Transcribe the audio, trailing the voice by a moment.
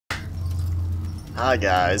Hi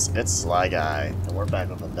guys, it's Sly Guy, and we're back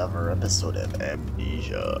with another episode of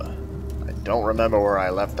Amnesia. I don't remember where I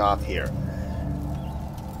left off here.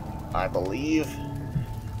 I believe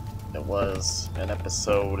it was an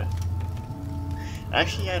episode...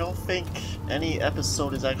 Actually, I don't think any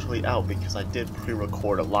episode is actually out because I did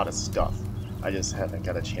pre-record a lot of stuff. I just haven't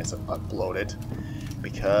got a chance to upload it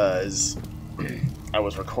because I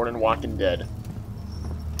was recording Walking Dead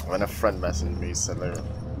when a friend messaged me, said they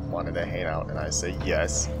wanted to hang out, and I say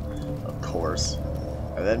yes, of course.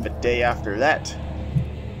 And then the day after that,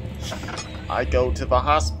 I go to the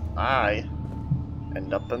I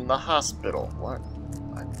end up in the hospital. What?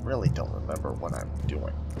 I really don't remember what I'm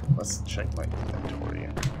doing. Let's check my inventory.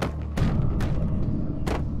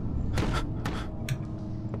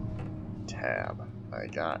 Tab. I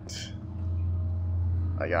got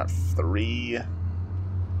 3.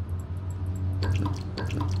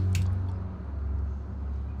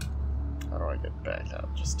 How do I get back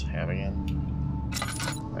out? Just tab again.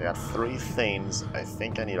 I got 3 things. I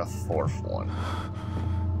think I need a 4th one.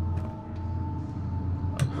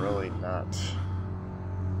 I'm really not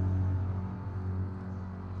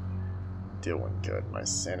doing good. My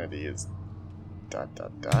sanity is ...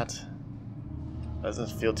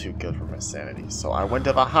 Doesn't feel too good for my sanity. So I went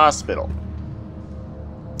to the hospital.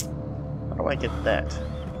 How do I get that?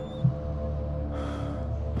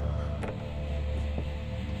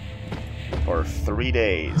 For 3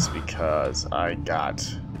 days because I got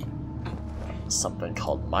something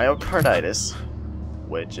called myocarditis,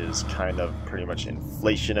 which is kind of pretty much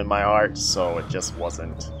inflation in my heart, so it just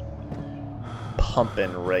wasn't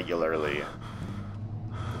pumping regularly.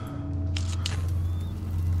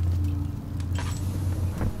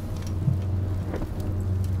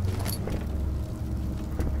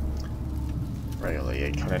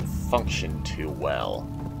 It couldn't function too well.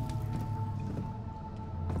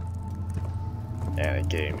 And it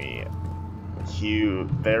gave me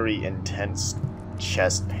very intense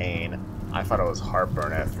chest pain. I thought it was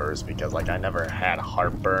heartburn at first because, like, I never had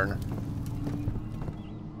heartburn.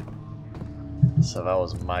 So that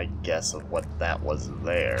was my guess of what that was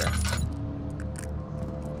there.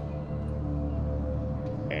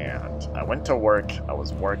 And I went to work. I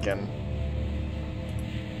was working.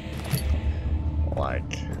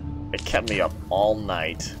 Like, it kept me up all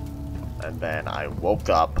night. And then I woke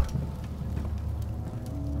up.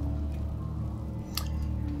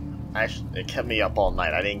 Actually, it kept me up all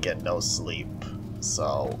night. I didn't get no sleep.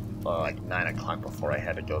 So, like 9 o'clock before I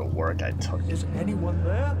had to go to work, I took... Is anyone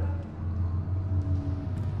there?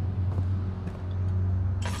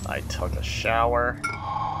 I took a shower.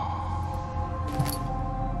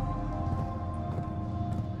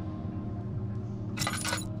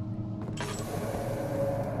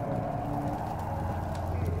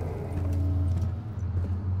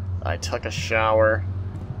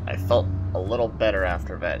 I felt a little better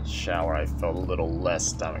after that shower. I felt a little less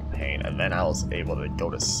stomach pain, and then I was able to go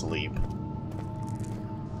to sleep.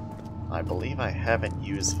 I believe I haven't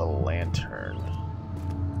used the lantern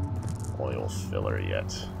oil filler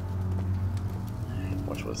yet,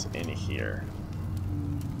 which was in here.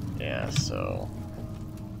 Yeah, so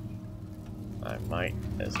I might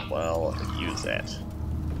as well use that.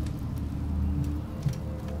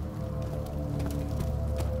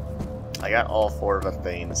 I got all 4 of the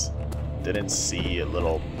things. Didn't see a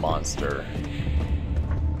little monster.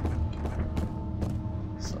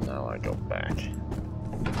 So now I go back.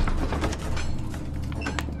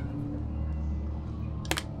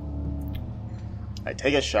 I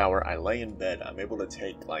take a shower, I lay in bed. I'm able to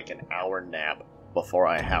take like an hour nap before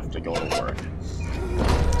I have to go to work.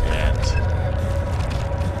 And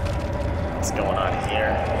what's going on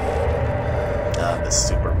here? The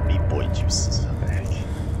super Meat Boy juices are back.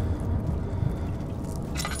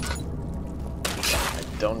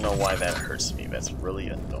 Don't know why that hurts me. That's really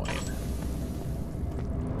annoying.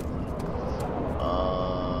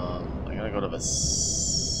 I gotta go to the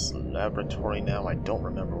laboratory now. I don't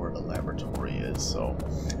remember where the laboratory is, so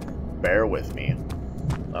bear with me.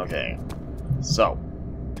 Okay, so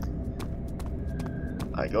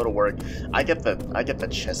I go to work. I get the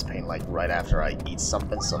chest pain like right after I eat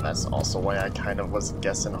something, so that's also why I kind of was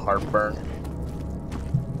guessing heartburn.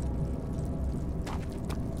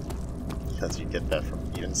 Because you get that from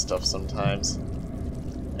eating stuff sometimes.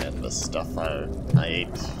 And the stuff I ate,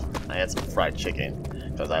 I had some fried chicken,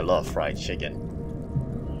 because I love fried chicken.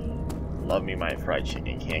 Love me my fried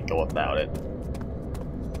chicken, can't go without it.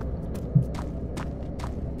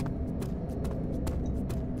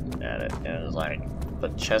 And it was like, the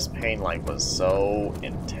chest pain like was so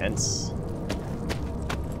intense.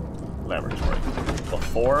 Laboratory.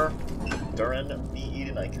 Before, during me eating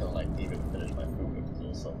and I couldn't like even finish my food because it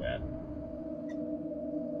was so bad.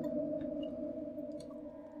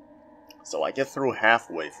 So I get through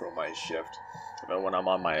halfway through my shift, and then when I'm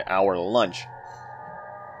on my hour lunch,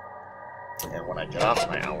 and when I get off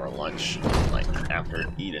my hour lunch, like after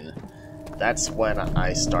eating, that's when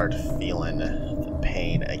I start feeling the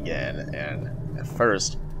pain again. And at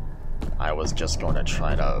first, I was just going to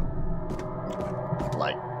try to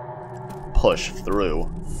like push through.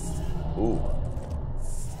 Ooh.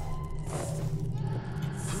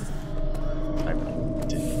 I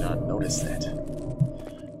did not notice that.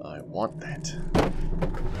 I want that.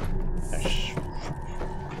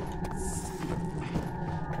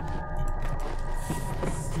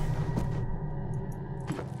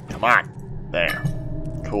 Come on. There.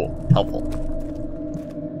 Cool. Helpful.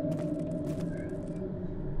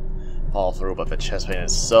 Fall through, but the chest pain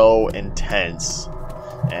is so intense,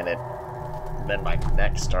 and then my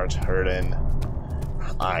neck starts hurting.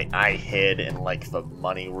 I hid in like the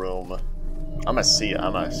money room. I'm a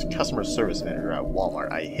customer service manager at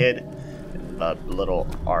Walmart. I hid in the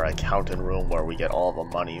our accountant room where we get all the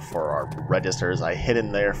money for our registers. I hid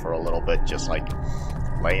in there for a little bit, just like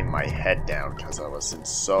laying my head down because I was in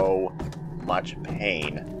so much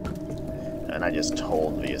pain. And I just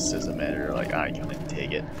told the assistant manager, like, I couldn't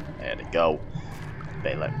take it. I had to go.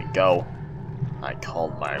 They let me go. I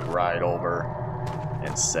called my ride over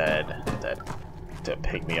and said that to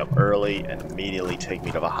pick me up early and immediately take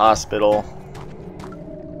me to the hospital.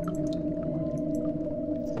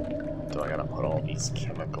 Do I gotta put all these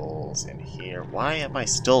chemicals in here? Why am I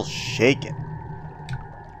still shaking?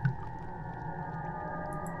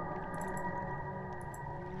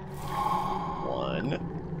 One,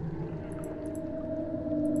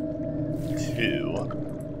 two.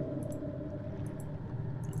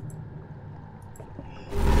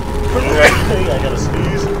 I gotta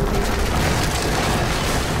sneeze.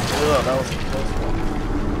 Ugh, that was a close one.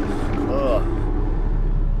 Ugh.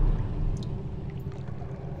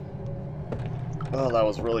 Oh, that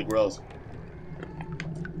was really gross.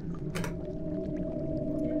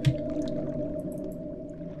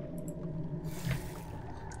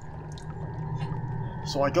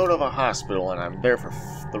 So I go to the hospital and I'm there for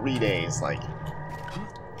 3 days, like...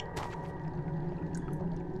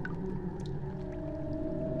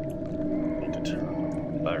 Need to turn on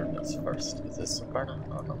the burners first. Is this a burner?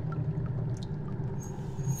 Oh no.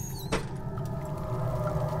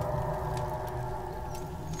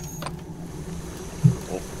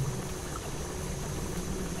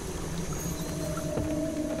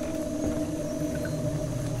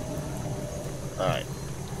 Alright,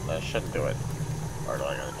 that should do it. Or do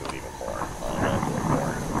I gotta do it even more? Oh, I gotta do it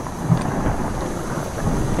more.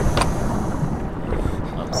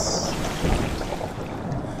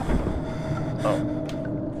 Oh.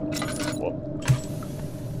 Whoop.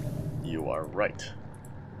 You are right.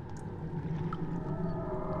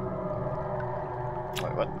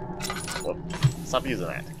 Wait, what? Whoop. Stop using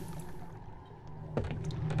that.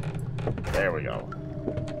 There we go.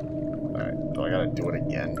 Alright, do I gotta do it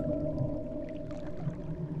again?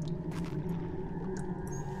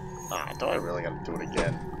 Ah, do I really gotta do it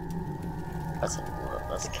again? That's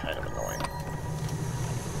kind of annoying.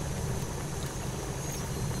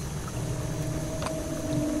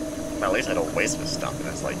 At least I don't waste this stuff and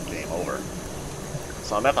it's like game over.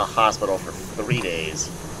 So I'm at the hospital for 3 days.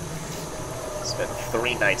 Spent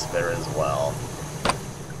 3 nights there as well.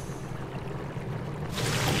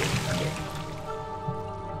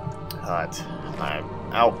 But I'm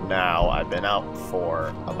out now. I've been out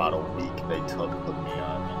for about a week. They put me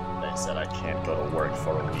on. They said I can't go to work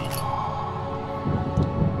for a week.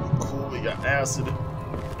 Cool, we got acid.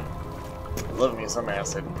 Love me some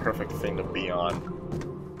acid. Perfect thing to be on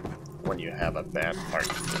when you have a bad heart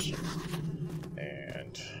condition.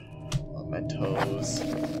 And mementos.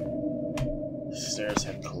 Stairs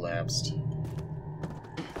have collapsed.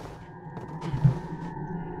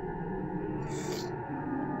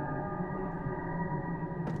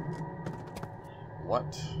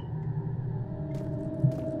 What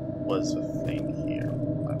was the thing here,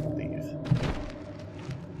 I believe?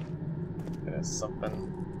 It has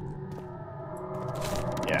something...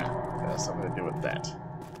 Yeah, it has something to do with that.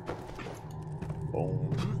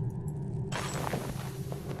 Boom.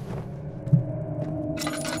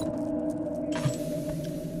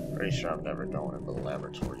 Pretty sure I'm never going into the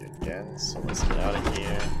laboratory again, so let's get out of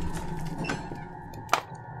here.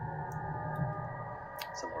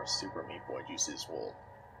 Some more Super Meat Boy juices will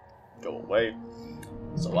go away.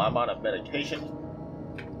 So I'm on a medication.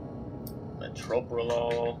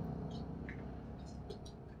 Metoprolol.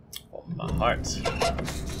 For my heart.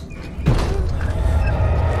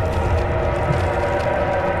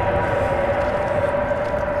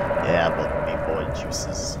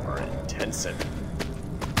 listen.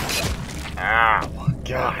 Ow,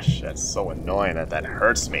 gosh, that's so annoying that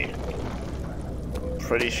hurts me.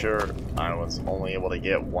 Pretty sure I was only able to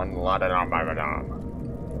get one la-da-dum-ba-ba-dum.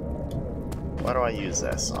 What do I use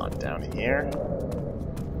this on? Down here?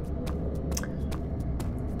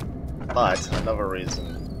 But, another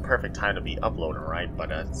reason, perfect time to be uploading, right?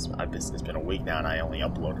 But it's been a week now and I only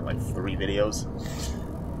uploaded like 3 videos.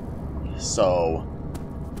 So,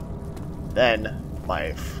 then,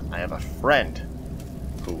 I have a friend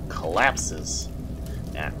who collapses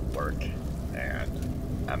at work,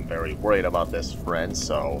 and I'm very worried about this friend,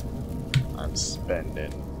 so I'm trying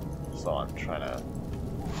to...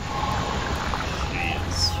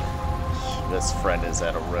 Jeez. This friend is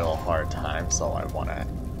at a real hard time, so I want to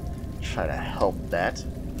try to help that.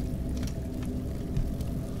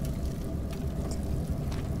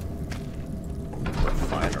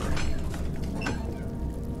 Refinery.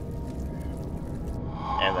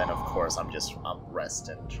 And then, of course, I'm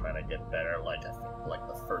resting, trying to get better. Like, I think, like,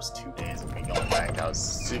 the first 2 days of me going back, I was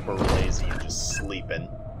super lazy and just sleeping.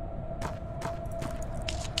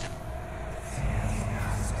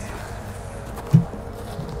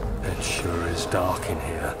 It sure is dark in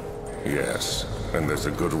here. Yes, and there's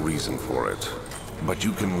a good reason for it. But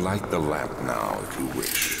you can light the lamp now if you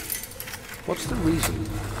wish. What's the reason?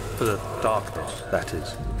 For the darkness, that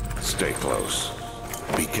is. Stay close.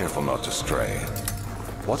 Be careful not to stray.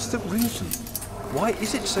 What's the reason? Why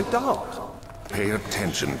is it so dark? Pay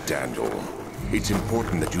attention, Daniel. It's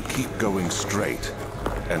important that you keep going straight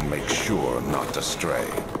and make sure not to stray.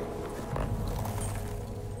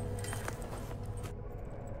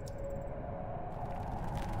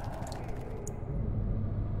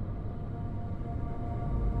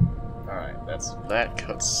 Alright, that's that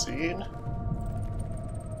cutscene.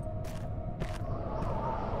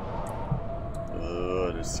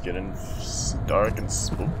 It's getting dark and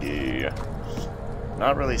spooky.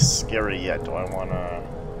 Not really scary yet. Do I wanna...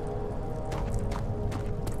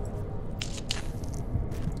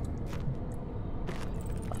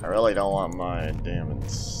 I really don't want my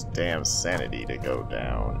damn sanity to go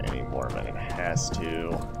down any more than it has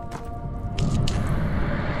to.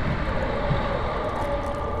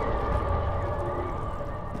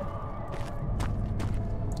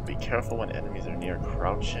 Be careful when enemies are near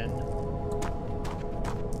crouching.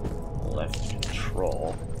 Left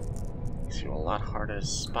control makes you a lot harder to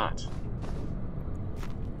spot.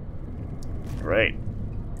 Great.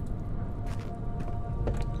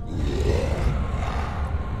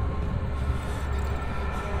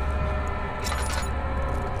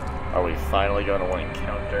 Are we finally going to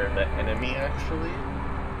encounter the enemy, actually?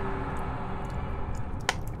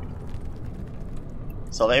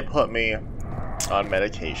 So they put me on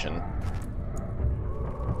medication.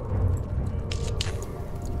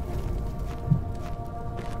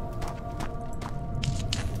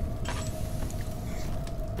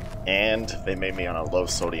 And they made me on a low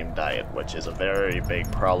sodium diet, which is a very big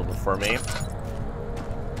problem for me.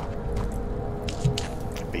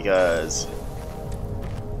 Because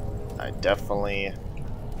I definitely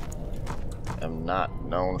am not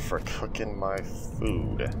known for cooking my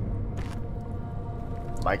food.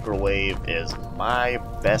 Microwave is my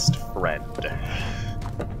best friend.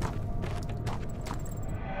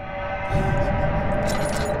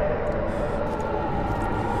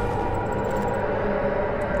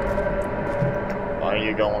 Why are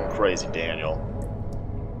you going crazy, Daniel?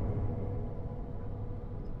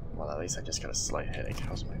 Well, at least I just got a slight headache.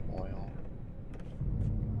 How's my oil?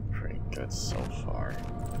 Pretty good so far.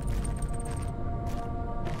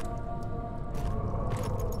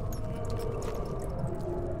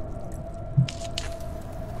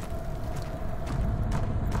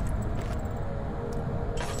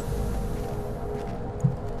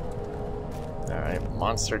 Alright,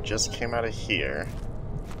 monster just came out of here.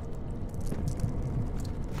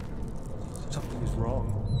 Something is wrong.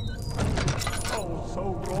 Oh, so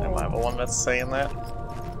wrong. Am I the one that's saying that?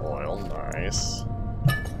 Oil, nice.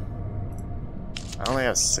 I only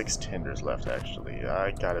have 6 tinders left, actually.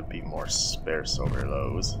 I gotta be more sparse over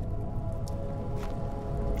those.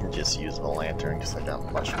 I can just use the lantern, because I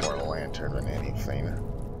got much more lantern than anything.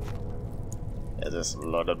 Is this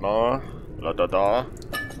la-da-da? La-da-da?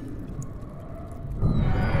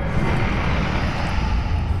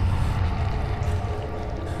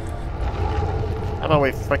 How about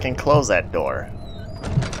we freaking close that door?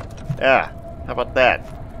 Yeah, how about that?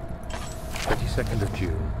 22nd of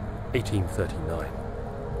June, 1839.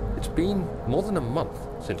 It's been more than a month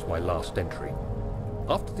since my last entry.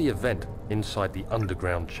 After the event inside the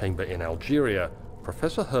underground chamber in Algeria,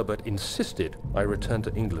 Professor Herbert insisted I return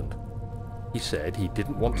to England. He said he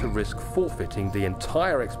didn't want to risk forfeiting the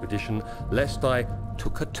entire expedition lest I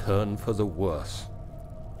took a turn for the worse.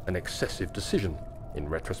 An excessive decision, in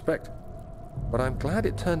retrospect. But I'm glad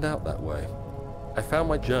it turned out that way. I found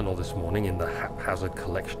my journal this morning in the haphazard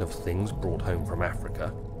collection of things brought home from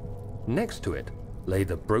Africa. Next to it lay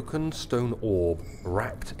the broken stone orb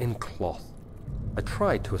wrapped in cloth. I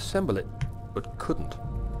tried to assemble it, but couldn't.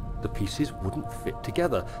 The pieces wouldn't fit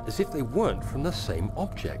together, as if they weren't from the same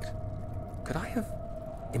object. Could I have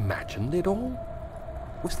imagined it all?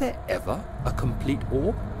 Was there ever a complete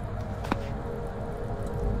orb?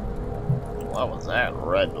 What was that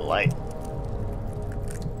red light?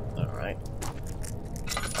 Alright.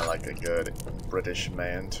 I like a good British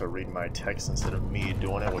man to read my text instead of me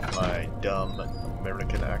doing it with my dumb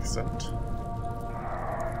American accent.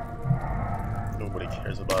 Nobody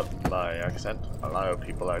cares about my accent. A lot of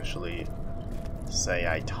people actually say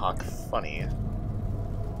I talk funny.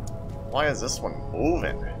 Why is this one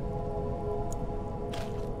moving?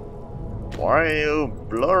 Why are you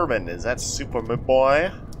blurbing? Is that Superman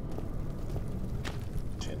boy?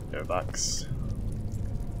 Tinderbox.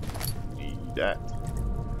 Need that.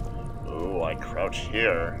 Ooh, I crouch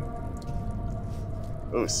here.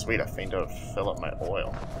 Ooh, sweet, I think to fill up my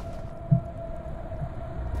oil.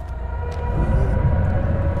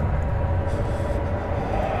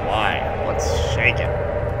 Why? What's shaking?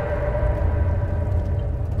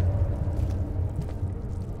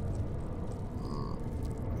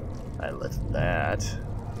 I lift that.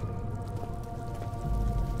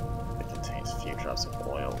 It contains a few drops of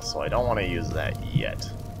oil, so I don't want to use that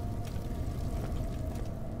yet.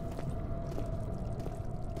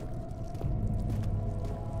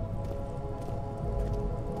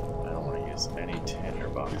 I don't want to use any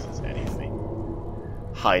tinderboxes, anything.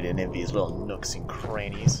 Hiding in these little nooks and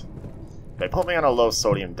crannies. They put me on a low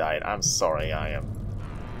sodium diet. I'm sorry,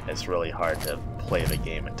 it's really hard to play the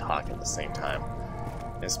game and talk at the same time.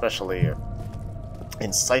 Especially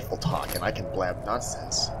insightful talk, and I can blab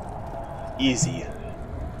nonsense. Easy.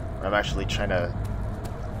 I'm actually trying to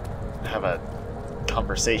have a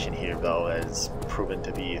conversation here, though, as proven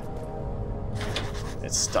to be...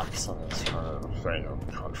 It's stuck, so it's kind of a thing of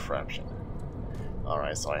contraption.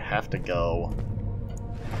 Alright, so I have to go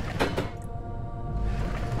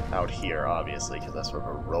out here, obviously, because that's where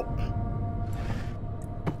the rope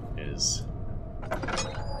is.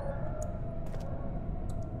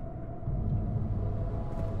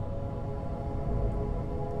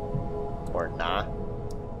 Or not.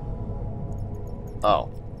 Oh.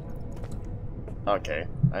 Okay,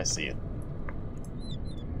 I see it.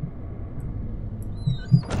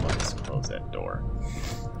 Let's close that door.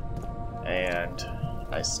 And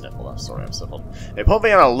I sniffled. I'm sorry, I'm sniffled. They put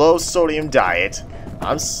me on a low sodium diet.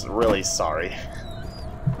 I'm really sorry.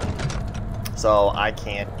 So I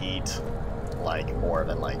can't eat like more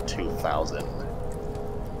than like 2,000.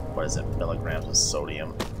 What is it? Milligrams of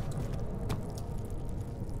sodium.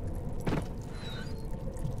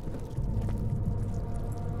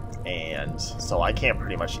 And so I can't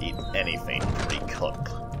pretty much eat anything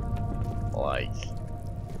pre-cooked. Like,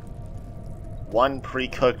 one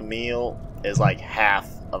pre-cooked meal is like half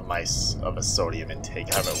of my a sodium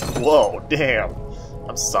intake. Whoa, damn!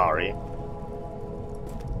 I'm sorry.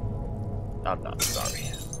 I'm not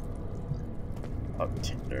sorry. Oh,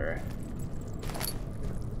 Tinder.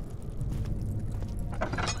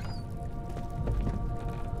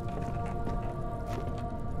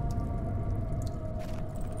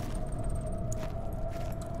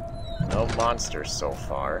 No monsters so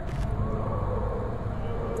far.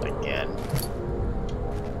 Again.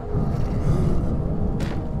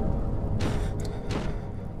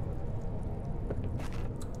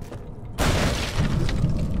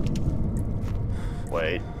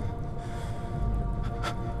 Wait.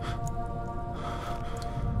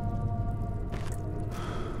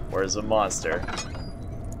 Where's the monster?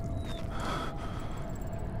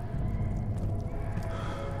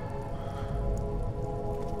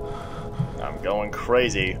 I'm going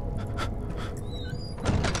crazy.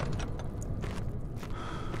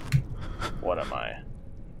 What am I?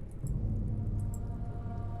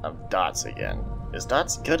 I'm dots again. Is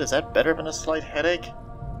dots good? Is that better than a slight headache?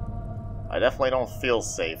 I definitely don't feel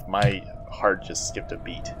safe. My heart just skipped a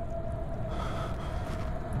beat.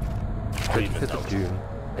 25th of June,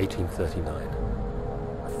 1839.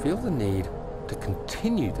 I feel the need to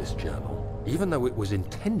continue this journal, even though it was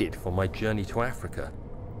intended for my journey to Africa.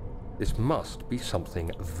 This must be something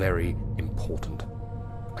very important.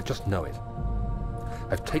 I just know it.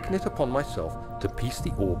 I've taken it upon myself to piece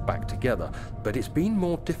the orb back together, but it's been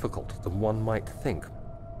more difficult than one might think.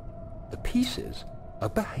 The pieces are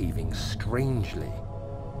behaving strangely.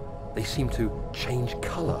 They seem to change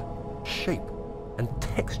color, shape, and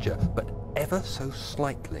texture, but ever so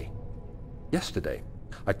slightly. Yesterday,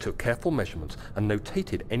 I took careful measurements and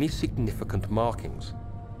notated any significant markings.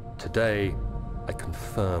 Today, I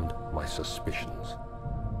confirmed my suspicions.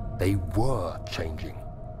 They were changing.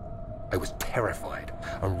 I was terrified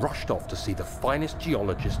and rushed off to see the finest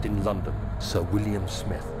geologist in London, Sir William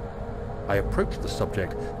Smith. I approached the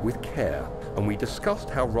subject with care, and we discussed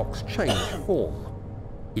how rocks change form.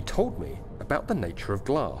 He told me about the nature of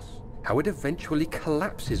glass, how it eventually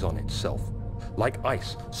collapses on itself, like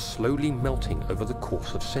ice slowly melting over the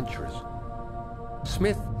course of centuries.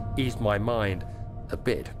 Smith eased my mind a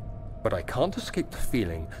bit, but I can't escape the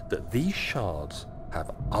feeling that these shards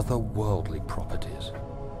have otherworldly properties.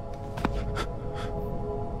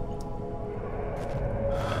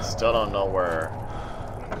 I still don't know where...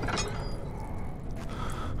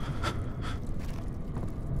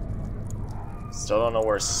 Still don't know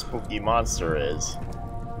where Spooky Monster is.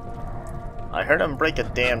 I heard him break a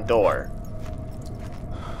damn door.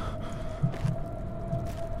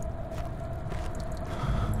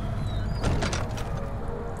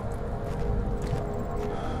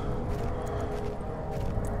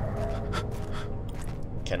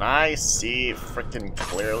 Can I see frickin'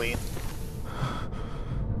 clearly?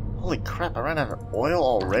 Holy crap, I ran out of oil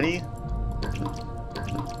already?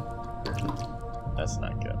 That's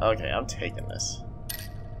not good. Okay, I'm taking this.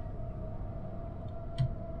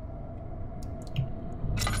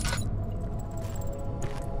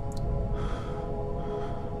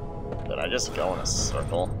 Did I just go in a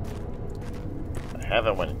circle? I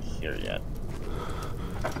haven't went in here yet.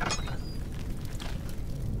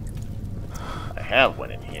 I have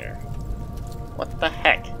went in here. What the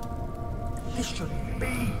heck? This shouldn't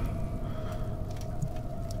be.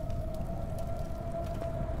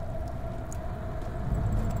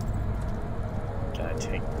 Can I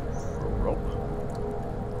take the rope?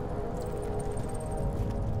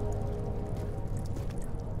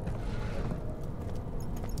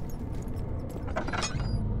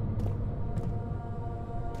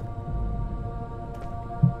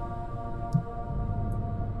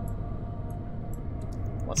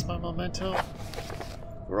 What's my memento?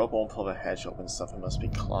 The rope won't pull the hatch open, something must be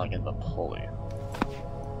clogging the pulley.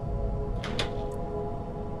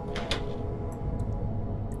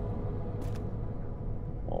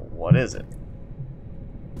 Well, what is it?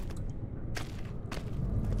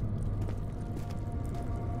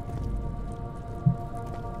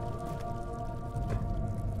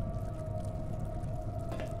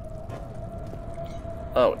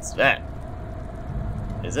 Oh, it's that.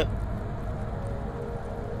 Is it?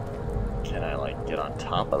 Can I, like, get on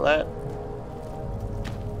top of that?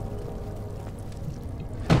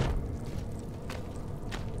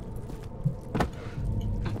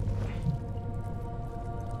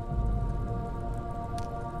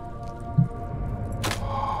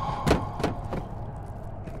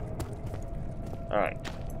 Alright.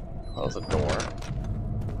 Close the door.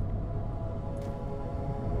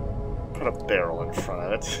 Put a barrel in front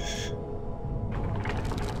of it.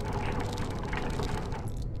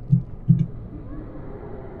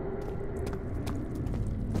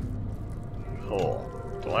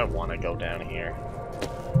 Cool. Do I want to go down here?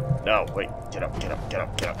 No, wait. Get up, get up, get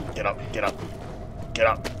up, get up, get up, get up. Get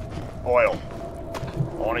up. Oil.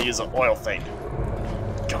 I want to use the oil thing.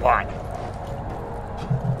 Come on.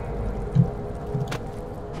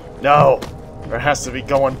 No! There has to be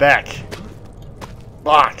going back.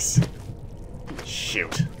 Box!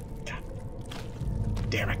 Shoot. God.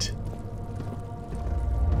 Damn it.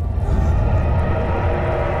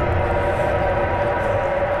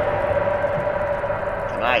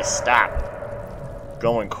 Can I stop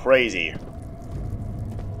going crazy?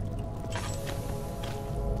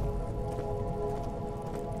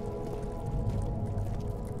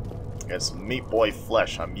 It's Meat Boy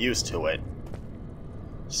flesh. I'm used to it.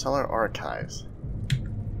 Cellar archives.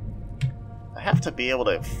 I have to be able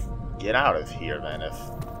to get out of here then, if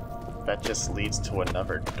that just leads to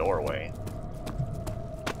another doorway.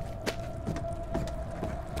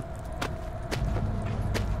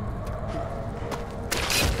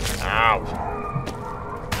 Ow!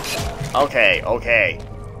 Okay, okay.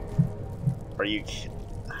 Are you...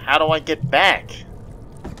 How do I get back?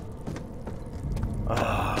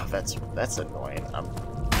 Ugh, that's annoying.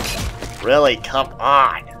 Really, come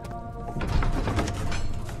on!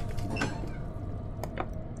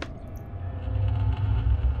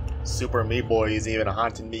 Super Meat Boy is even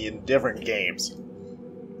haunting me in different games.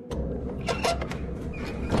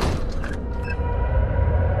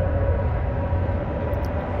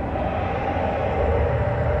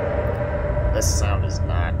 This sound is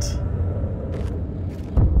not...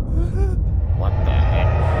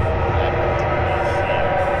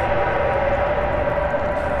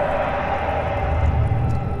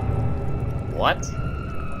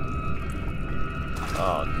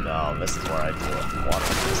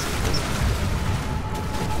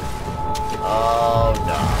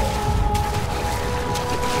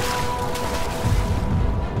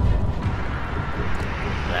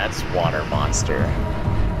 faster.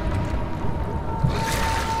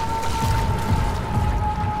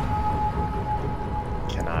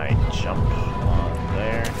 Can I jump on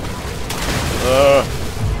there?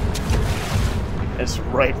 It's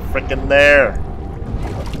right frickin' there.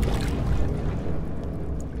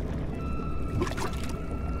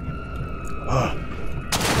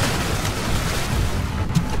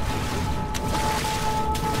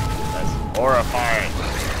 That's horrifying.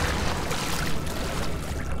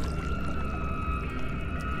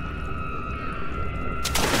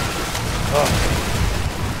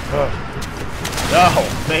 No,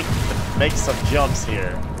 make some jumps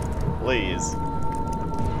here, please.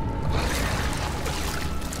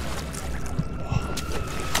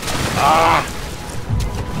 Ah!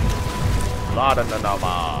 Laudanum.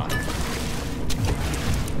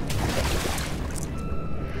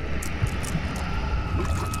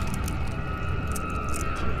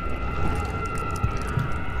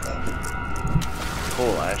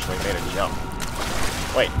 Cool, I actually made a jump.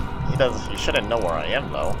 Wait, he shouldn't know where I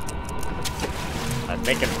am though. I'm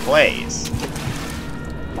making plays.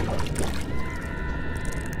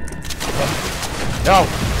 No!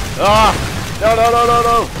 Ah! No, no, no, no,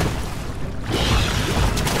 no!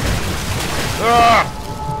 Ah!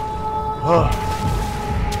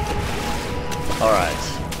 Alright.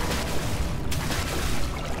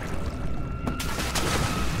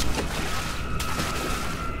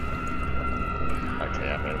 Okay,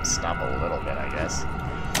 I made him stop a little bit, I guess.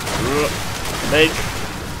 Make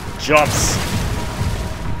jumps!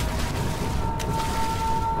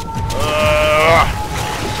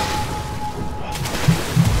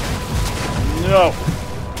 No!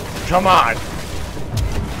 Come on!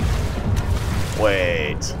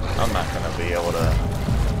 Wait, I'm not gonna be able to...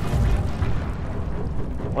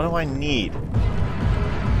 What do I need?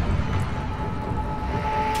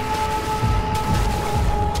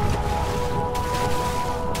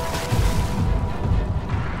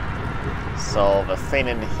 So, the thing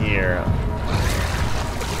in here...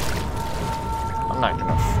 I'm not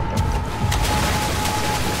gonna freaking...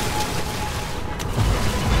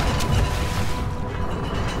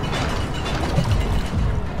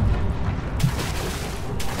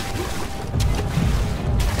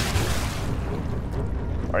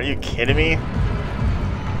 Are you kidding me?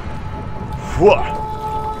 Whoa!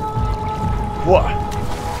 Whoa!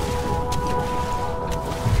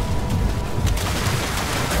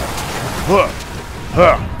 Whoa!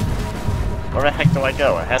 Huh! Where the heck do I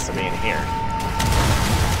go? It has to be in here.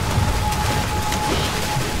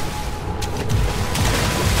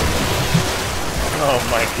 Oh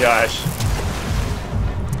my gosh.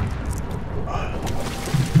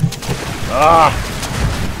 Ah!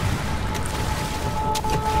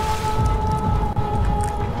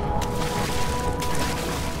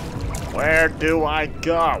 Where do I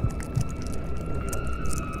go?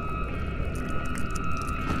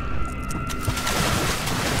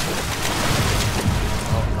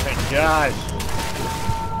 Oh my gosh.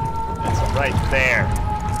 It's right there.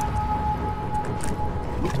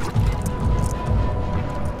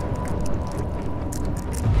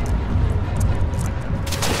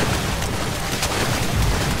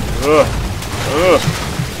 Ugh. Ugh.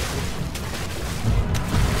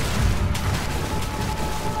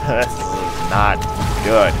 This is not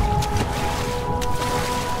good.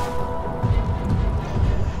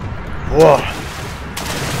 Whoa.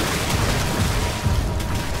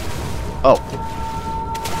 Oh.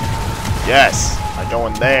 Yes, I go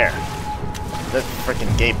in there. This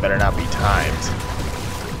freaking gate better not be timed.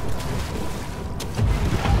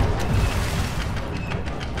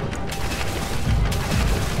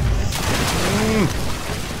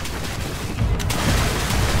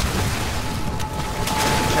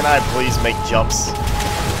 Can I please make jumps?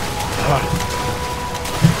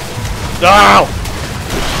 No!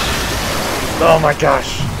 Oh my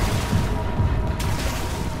gosh!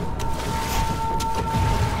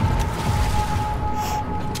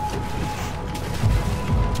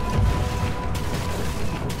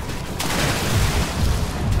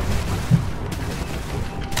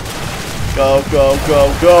 Go, go,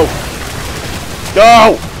 go, go!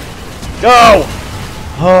 Go! Go!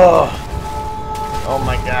 Oh. Oh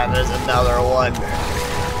my god, there's another one.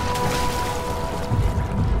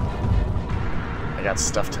 I got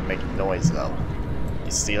stuff to make noise though.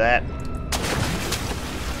 You see that?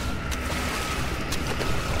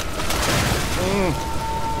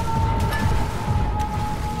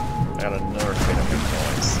 I got another thing to make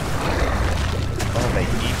noise. Oh, they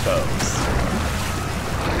eat those.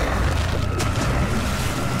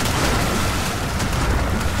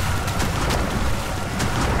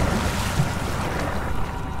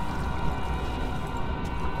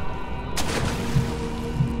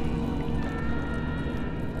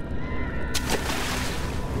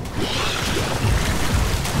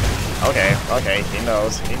 Okay, okay, he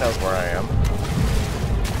knows where I am.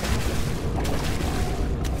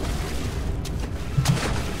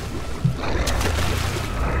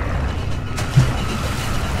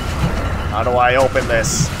 How do I open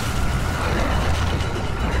this?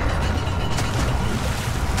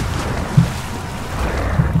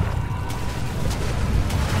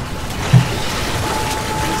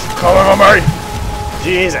 He's coming on me!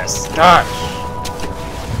 Jesus, gosh!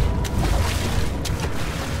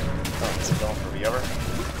 Oh, is it going for the other?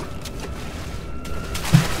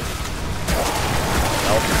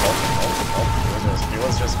 Nope. He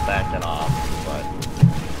was just backing off, but...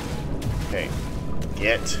 Okay.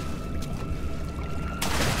 Get...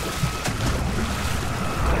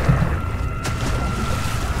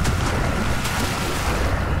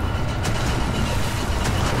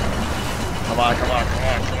 Come on. Come on.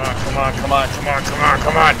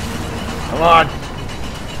 Oh,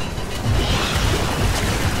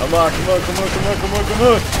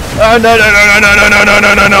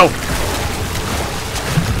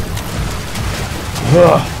 no.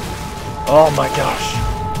 Oh my gosh.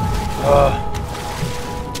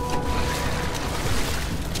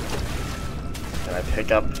 Can I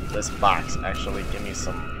pick up this box? Actually, give me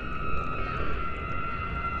some...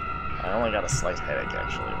 I only got a slight headache,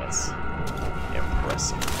 actually. That's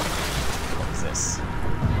impressive. What is this?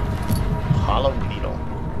 Hollow needle.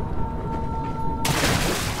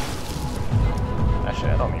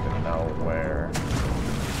 Actually, I don't even know where...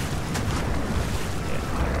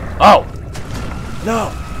 Yeah. Oh!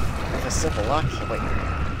 No! With a simple lock? Wait.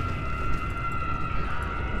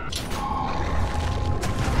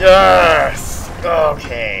 Yes!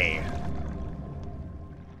 Okay.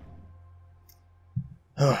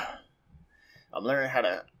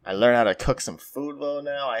 I learned how to cook some food though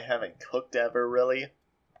now. I haven't cooked ever really.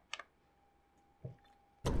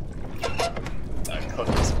 I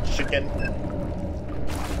cooked some chicken,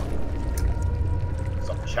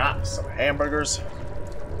 some chops, some hamburgers.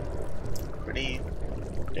 Pretty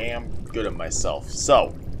damn good of myself.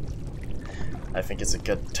 So I think it's a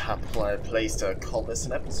good place to call this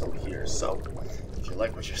an episode here. So if you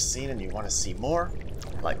like what you're seeing and you want to see more,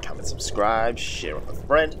 like, comment, subscribe, share with a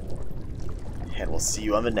friend. And we'll see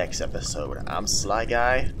you on the next episode. I'm Sly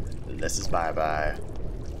Guy, and this is Bye Bye.